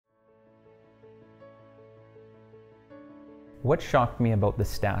What shocked me about the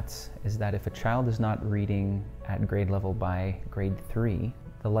stats is that if a child is not reading at grade level by grade 3,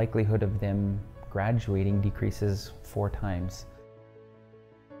 the likelihood of them graduating decreases 4 times.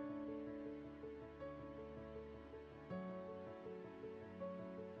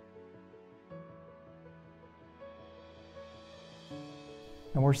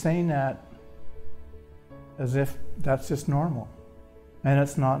 And we're saying that as if that's just normal. And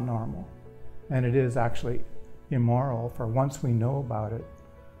it's not normal. And it is actually immoral for once we know about it,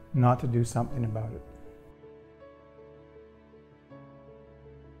 not to do something about it.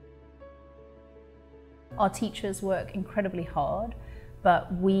 Our teachers work incredibly hard, but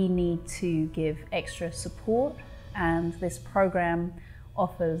we need to give extra support, and this program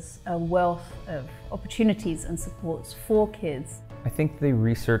offers a wealth of opportunities and supports for kids. I think the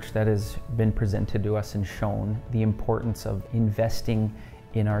research that has been presented to us and shown the importance of investing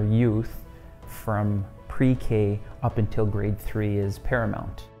in our youth from pre-K up until grade 3 is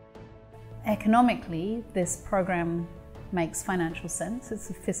paramount. Economically, this program makes financial sense. It's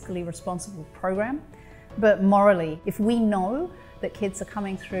a fiscally responsible program. But morally, if we know that kids are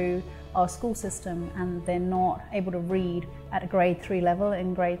coming through our school system and they're not able to read at a grade 3 level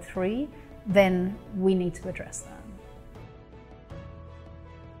in grade 3, then we need to address that.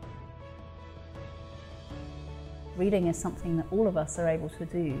 Reading is something that all of us are able to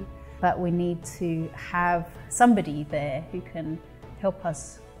do, but we need to have somebody there who can help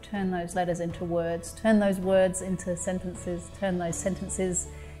us turn those letters into words, turn those words into sentences, turn those sentences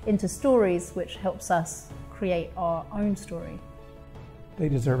into stories, which helps us create our own story. They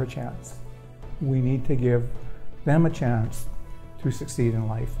deserve a chance. We need to give them a chance to succeed in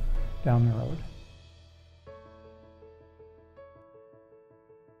life down the road.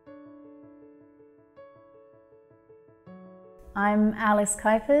 I'm Alice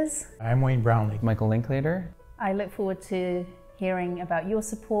Kuipers. I'm Wayne Brownlee. Michael Linklater. I look forward to hearing about your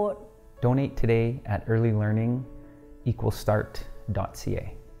support. Donate today at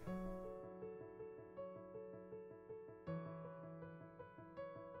EarlyLearningEqualStart.ca.